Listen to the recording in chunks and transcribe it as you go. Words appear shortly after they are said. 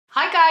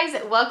Hi guys,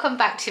 welcome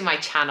back to my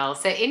channel.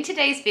 So in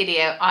today's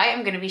video, I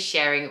am going to be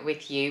sharing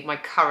with you my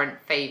current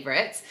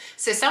favorites.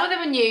 So some of them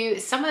are new,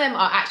 some of them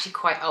are actually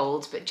quite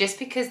old, but just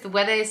because the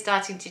weather is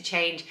starting to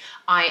change,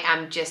 I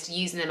am just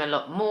using them a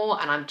lot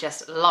more and I'm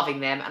just loving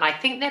them. And I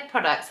think they're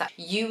products that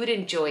you would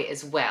enjoy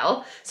as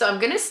well. So I'm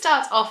going to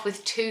start off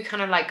with two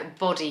kind of like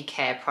body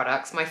care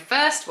products. My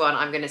first one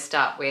I'm going to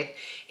start with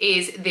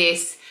is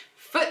this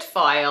foot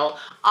file.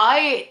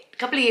 A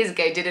couple of years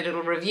ago did a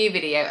little review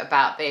video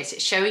about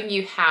this, showing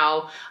you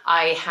how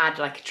I had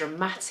like a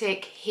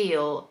dramatic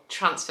heel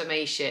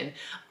transformation.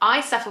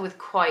 I suffer with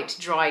quite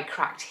dry,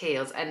 cracked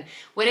heels, and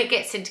when it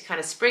gets into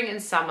kind of spring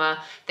and summer,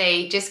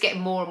 they just get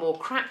more and more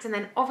cracked, and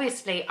then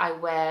obviously I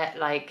wear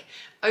like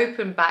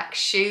open back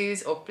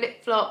shoes or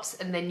flip-flops,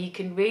 and then you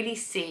can really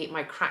see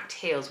my cracked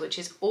heels, which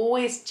is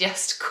always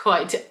just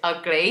quite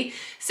ugly.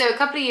 So a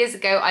couple of years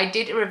ago I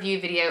did a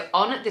review video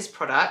on this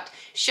product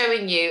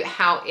showing you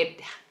how it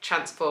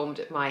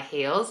transformed my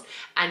heels,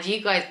 and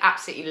you guys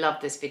absolutely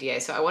loved this video,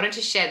 so I wanted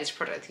to share this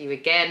product with you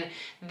again.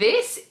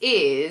 This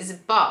is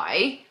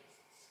by,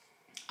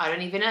 I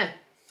don't even know,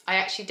 I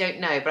actually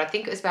don't know, but I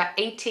think it was about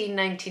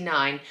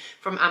 $18.99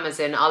 from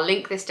Amazon. I'll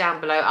link this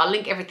down below. I'll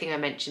link everything I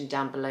mentioned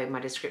down below in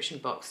my description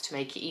box to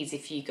make it easy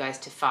for you guys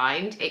to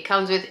find. It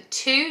comes with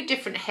two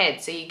different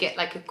heads, so you get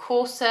like a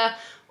coarser,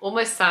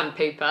 almost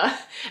sandpaper,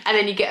 and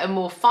then you get a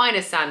more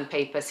finer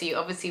sandpaper. So you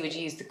obviously would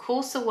use the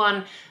coarser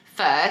one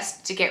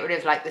first to get rid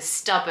of like the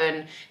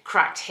stubborn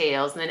cracked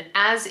heels, and then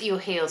as your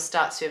heels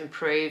start to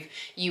improve,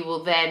 you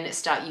will then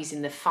start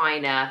using the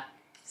finer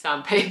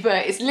sandpaper.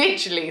 It's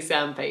literally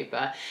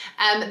sandpaper.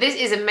 This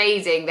is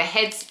amazing. The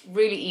heads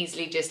really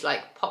easily just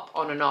like pop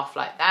on and off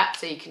like that,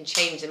 so you can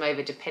change them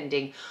over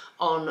depending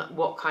on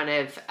what kind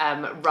of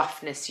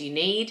roughness you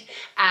need,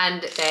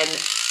 and then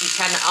you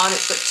turn it on.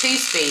 It's got two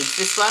speeds,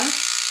 this one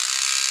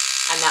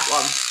and that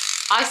one.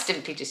 I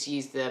simply just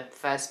use the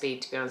first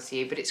speed, to be honest with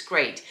you, but it's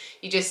great.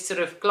 You just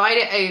sort of glide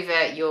it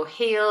over your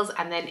heels,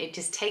 and then it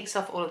just takes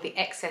off all of the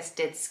excess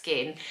dead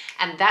skin,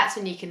 and that's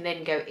when you can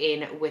then go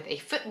in with a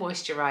foot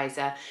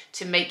moisturizer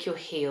to make your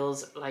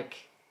heels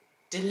like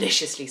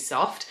deliciously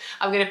soft.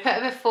 I'm going to put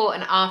a before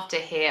and after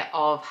here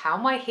of how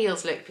my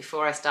heels looked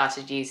before I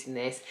started using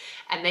this,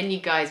 and then you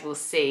guys will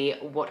see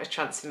what a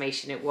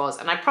transformation it was.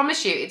 And I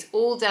promise you, it's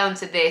all down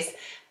to this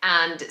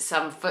and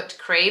some foot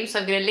cream. So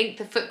I'm going to link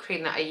the foot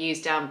cream that I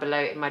use down below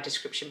in my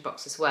description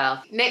box as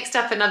well. Next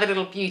up, another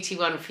little beauty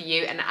one for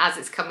you, and as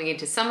it's coming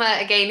into summer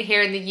again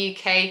here in the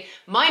UK,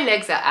 my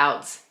legs are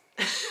out.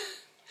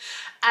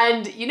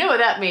 And you know what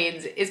that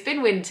means? It's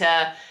been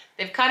winter.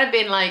 They've kind of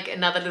been like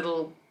another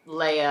little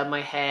layer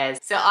my hairs,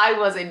 so I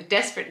was in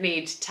desperate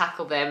need to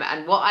tackle them,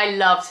 and what I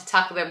love to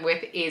tackle them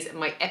with is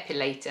my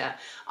epilator.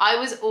 I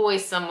was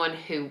always someone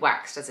who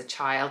waxed as a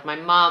child. My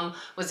mum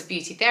was a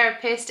beauty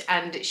therapist,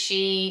 and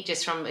she,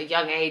 just from a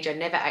young age, I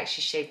never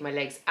actually shaved my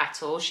legs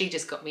at all. She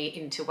just got me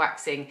into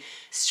waxing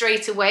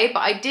straight away,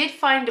 but I did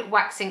find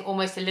waxing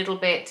almost a little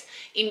bit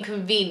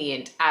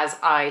inconvenient as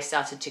I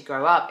started to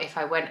grow up. If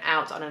I went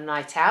out on a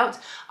night out,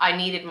 I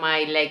needed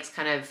my legs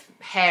kind of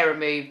hair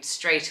removed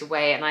straight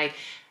away, and I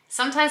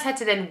sometimes had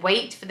to then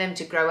wait for them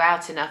to grow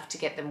out enough to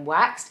get them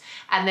waxed,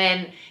 and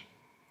then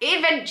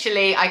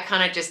eventually I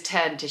kind of just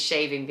turned to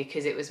shaving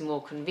because it was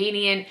more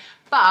convenient.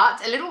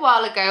 But a little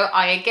while ago,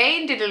 I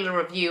again did a little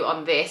review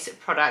on this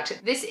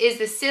product. This is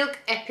the Silk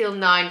Epil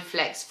 9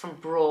 Flex from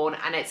Braun,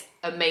 and it's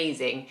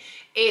amazing.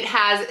 It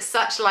has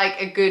such like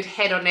a good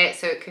head on it,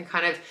 so it can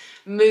kind of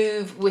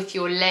move with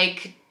your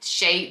leg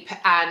shape,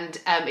 and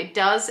it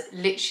does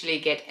literally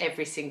get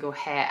every single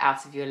hair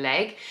out of your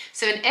leg.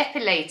 So an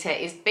epilator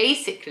is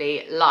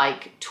basically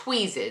like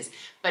tweezers,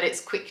 but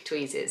it's quick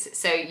tweezers.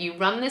 So you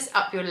run this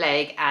up your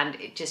leg and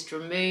it just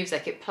removes,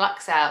 like it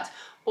plucks out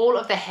all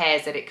of the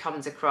hairs that it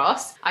comes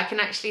across. I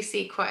can actually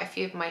see quite a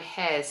few of my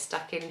hairs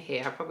stuck in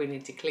here. I probably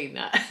need to clean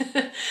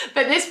that.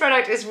 But this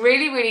product is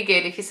really, really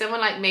good if you're someone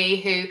like me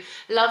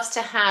who loves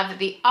to have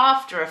the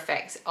after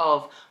effects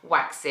of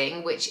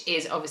waxing, which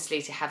is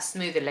obviously to have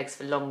smoother legs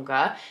for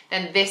longer.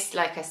 Then this,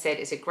 like I said,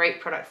 is a great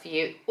product for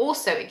you.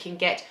 Also, it can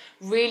get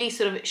really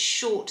sort of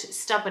short,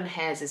 stubborn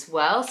hairs as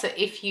well. So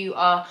if you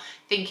are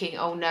thinking,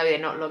 oh no, they're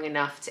not long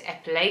enough to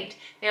epilate,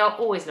 they are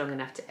always long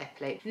enough to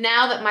epilate.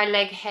 Now that my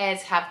leg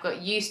hairs have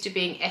got used to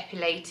being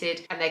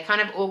epilated and they're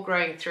kind of all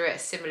growing through at a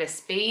similar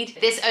speed,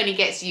 this only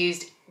gets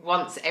used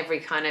once every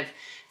kind of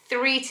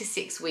 3 to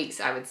 6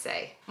 weeks, I would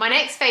say. My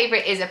next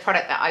favorite is a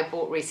product that I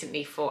bought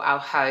recently for our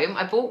home.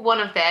 I bought one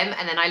of them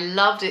and then I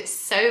loved it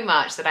so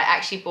much that I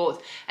actually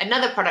bought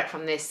another product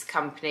from this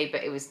company,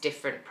 but it was a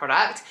different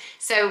product.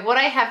 So what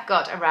I have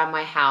got around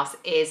my house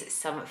is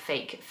some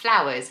fake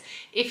flowers.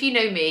 If you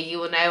know me, you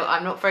will know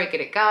I'm not very good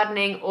at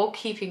gardening or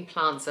keeping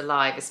plants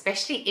alive,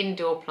 especially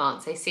indoor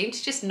plants. They seem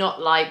to just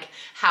not like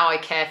how I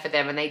care for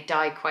them, and they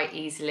die quite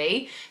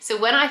easily. So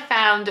when I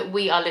found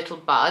We Are Little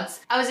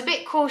Buds, I was a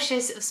bit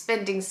cautious of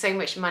spending so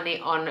much money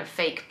on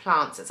fake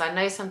plants, as I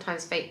know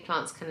sometimes fake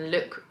plants can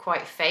look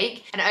quite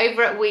fake. And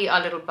over at We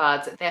Are Little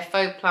Buds, their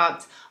faux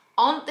plants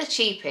aren't the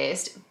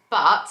cheapest,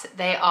 but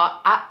they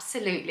are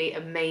absolutely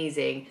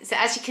amazing. So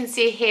as you can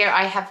see here,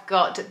 I have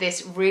got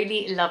this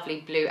really lovely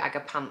blue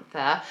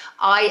Agapantha.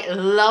 I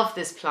love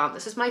this plant.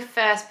 This was my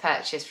first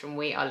purchase from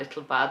We Are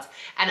Little Buds,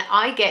 and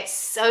I get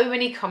so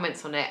many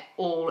comments on it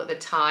all the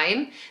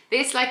time.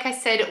 This, like I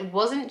said, it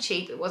wasn't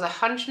cheap. It was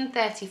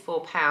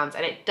 £134,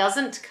 and it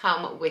doesn't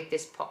come with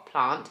this pot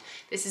plant.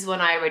 This is one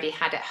I already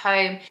had at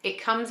home.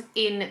 It comes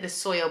in the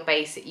soil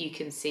base that you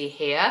can see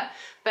here.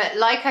 But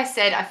like I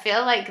said, I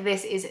feel like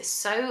this is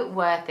so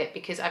worth it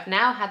because I've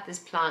now had this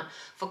plant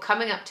for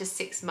coming up to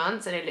 6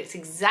 months and it looks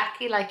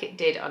exactly like it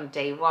did on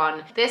day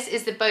one. This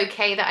is the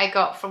bouquet that I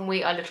got from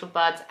We Are Little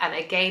Buds, and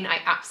again, I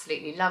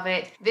absolutely love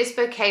it. This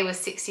bouquet was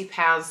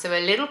 £60, so a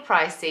little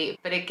pricey,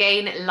 but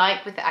again,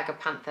 like with the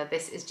Agapantha,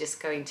 this is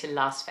just going to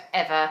last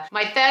forever.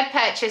 My third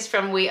purchase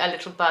from We Are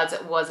Little Buds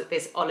was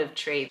this olive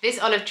tree. This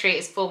olive tree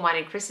is for mine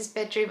and Chris's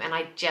bedroom, and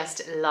I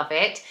just love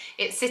it.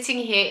 It's sitting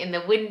here in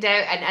the window,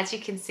 and as you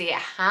can see, it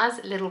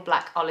has little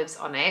black olives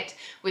on it,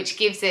 which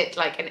gives it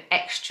like an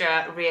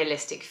extra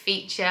realistic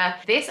feature.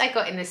 This I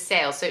got in the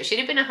sale, so it should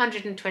have been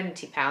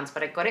 £120,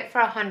 but I got it for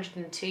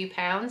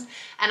 £102,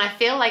 and I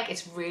feel like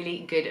it's really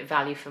good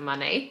value for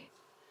money.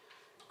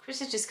 Chris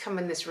has just come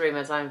in this room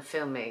as I'm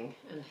filming,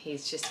 and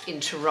he's just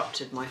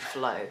interrupted my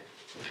flow.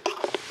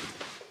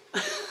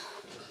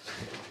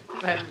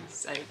 For heaven's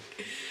sake.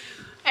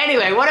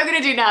 Anyway, what I'm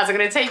going to do now is I'm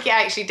going to take you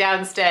actually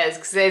downstairs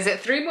because there's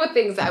 3 more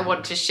things that I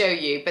want to show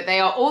you, but they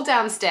are all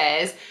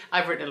downstairs.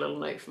 I've written a little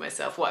note for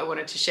myself what I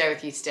wanted to share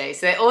with you today.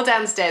 So they're all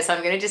downstairs, so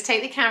I'm going to just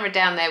take the camera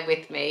down there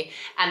with me,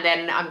 and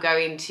then I'm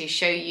going to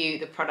show you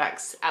the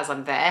products as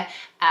I'm there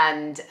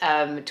and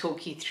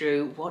talk you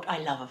through what I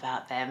love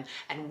about them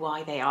and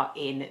why they are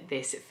in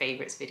this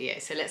favourites video.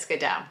 So let's go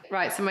down.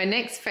 Right, so my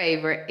next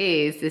favourite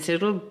is this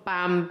little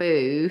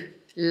bamboo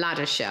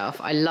ladder shelf.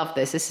 I love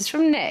this. This is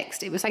from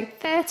Next. It was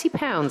like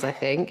 £30, I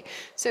think.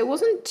 So it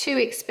wasn't too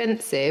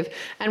expensive.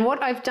 And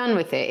what I've done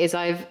with it is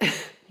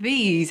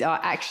these are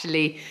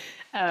actually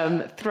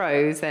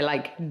throws. They're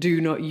like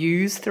do not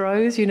use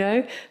throws, you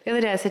know. The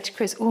other day I said to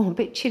Chris, oh, I'm a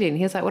bit chilly. And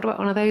he was like, what about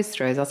one of those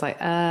throws? I was like,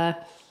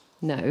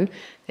 no,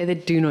 they're the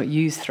do not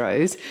use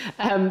throws.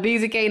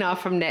 These again are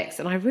from Next,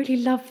 and I really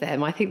love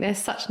them. I think they're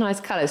such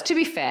nice colours. To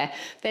be fair,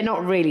 they're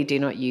not really do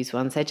not use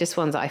ones. They're just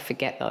ones that I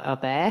forget that are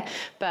there.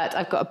 But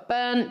I've got a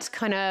burnt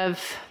kind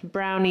of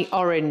browny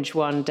orange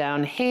one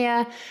down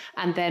here,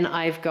 and then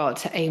I've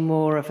got a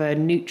more of a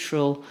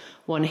neutral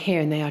one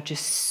here, and they are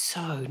just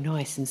so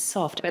nice and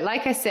soft. But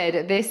like I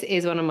said, this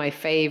is one of my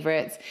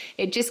favorites.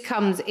 It just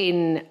comes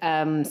in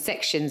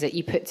sections that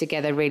you put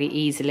together really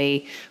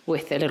easily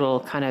with a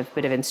little kind of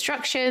bit of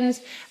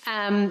instructions.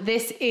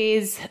 This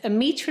is 1.5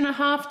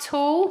 meters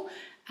tall.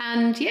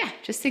 And yeah,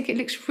 just think it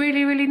looks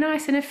really, really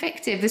nice and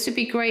effective. This would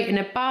be great in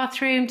a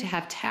bathroom to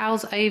have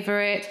towels over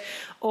it,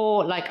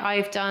 or like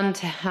I've done,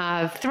 to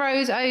have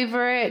throws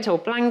over it, or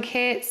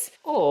blankets,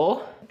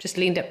 or just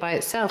leaned up by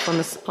itself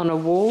on a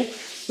wall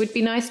would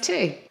be nice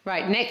too.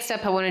 Right, next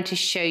up I wanted to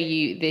show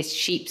you this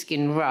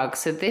sheepskin rug.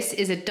 So this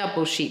is a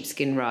double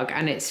sheepskin rug,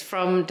 and it's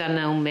from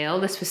Dunelm Mill.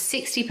 This was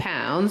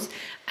 £60,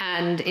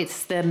 and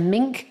it's the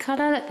mink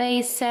colour that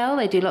they sell.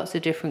 They do lots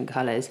of different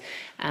colours.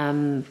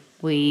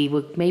 We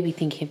were maybe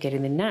thinking of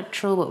getting the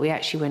natural, but we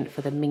actually went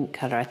for the mink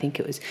colour. I think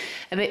it was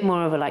a bit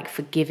more of a like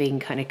forgiving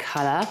kind of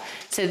colour.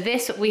 So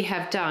this, what we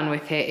have done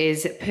with it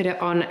is put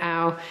it on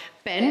our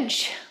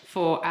bench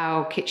for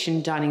our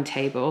kitchen dining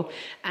table,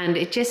 and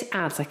it just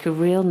adds like a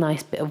real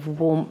nice bit of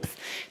warmth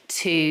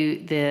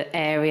to the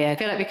area. I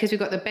feel like because we've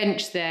got the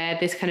bench there,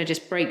 this kind of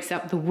just breaks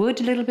up the wood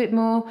a little bit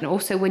more. And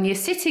also when you're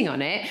sitting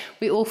on it,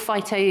 we all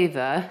fight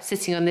over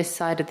sitting on this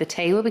side of the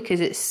table because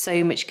it's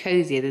so much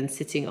cozier than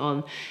sitting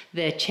on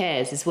the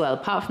chairs as well.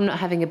 Apart from not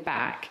having a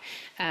back,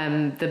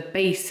 the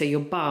base, so your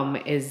bum,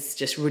 is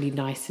just really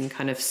nice and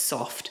kind of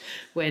soft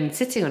when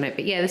sitting on it.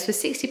 But yeah, this was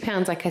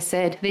 £60, like I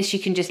said. This you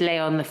can just lay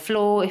on the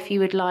floor if you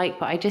would like,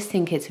 but I just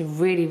think it's a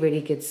really,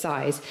 really good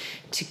size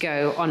to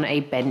go on a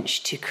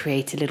bench to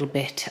create a little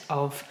bit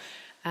of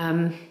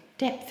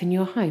depth in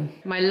your home.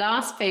 My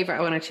last favourite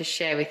I wanted to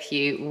share with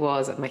you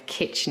was my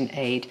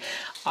KitchenAid.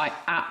 I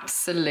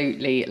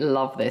absolutely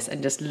love this,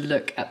 and just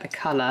look at the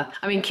colour.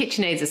 I mean,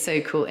 KitchenAids are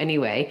so cool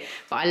anyway,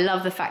 but I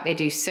love the fact they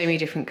do so many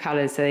different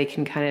colours, so they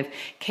can kind of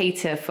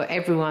cater for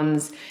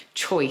everyone's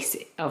choice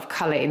of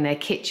colour in their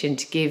kitchen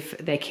to give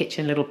their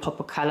kitchen a little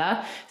pop of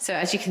colour. So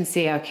as you can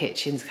see, our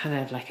kitchen's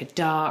kind of like a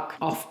dark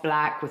off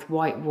black with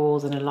white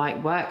walls and a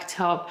light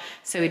worktop.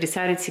 So we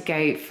decided to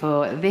go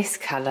for this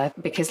colour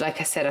because,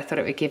 like I said, I thought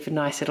it would give a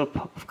nice little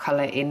pop of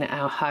colour in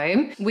our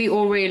home. We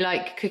all really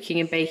like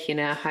cooking and baking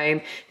in our home.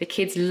 The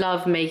kids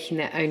love making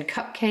their own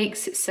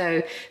cupcakes,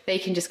 so they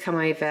can just come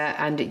over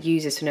and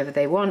use this whenever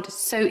they want. It's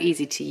so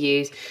easy to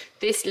use.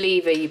 This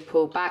lever you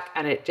pull back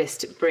and it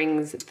just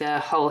brings the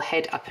whole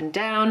head up and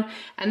down,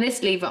 and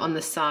this lever on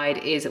the side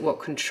is what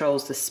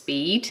controls the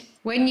speed.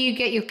 When you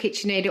get your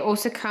KitchenAid, it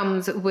also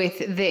comes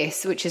with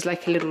this, which is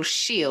like a little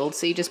shield.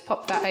 So you just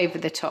pop that over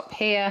the top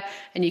here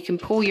and you can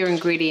pour your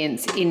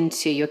ingredients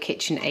into your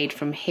KitchenAid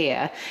from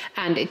here.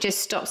 And it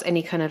just stops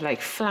any kind of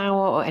like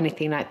flour or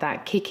anything like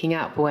that kicking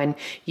up when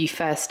you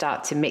first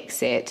start to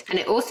mix it. And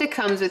it also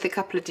comes with a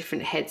couple of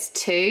different heads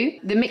too.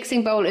 The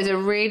mixing bowl is a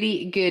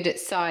really good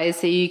size,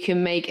 so you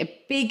can make a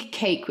big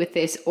cake with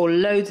this or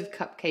loads of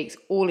cupcakes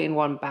all in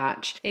one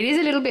batch. It is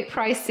a little bit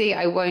pricey,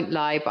 I won't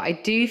lie, but I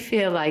do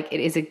feel like it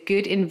is a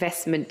good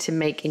investment to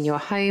make in your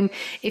home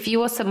if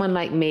you are someone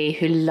like me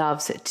who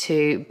loves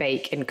to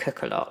bake and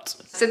cook a lot.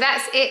 So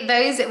that's it.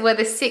 Those were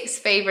the 6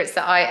 favorites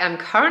that I am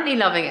currently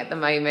loving at the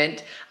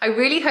moment. I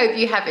really hope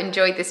you have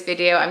enjoyed this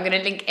video. I'm going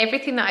to link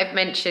everything that I've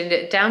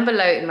mentioned down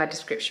below in my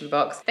description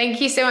box.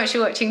 Thank you so much for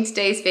watching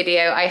today's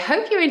video. I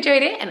hope you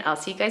enjoyed it and I'll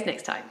see you guys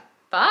next time.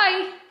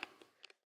 Bye!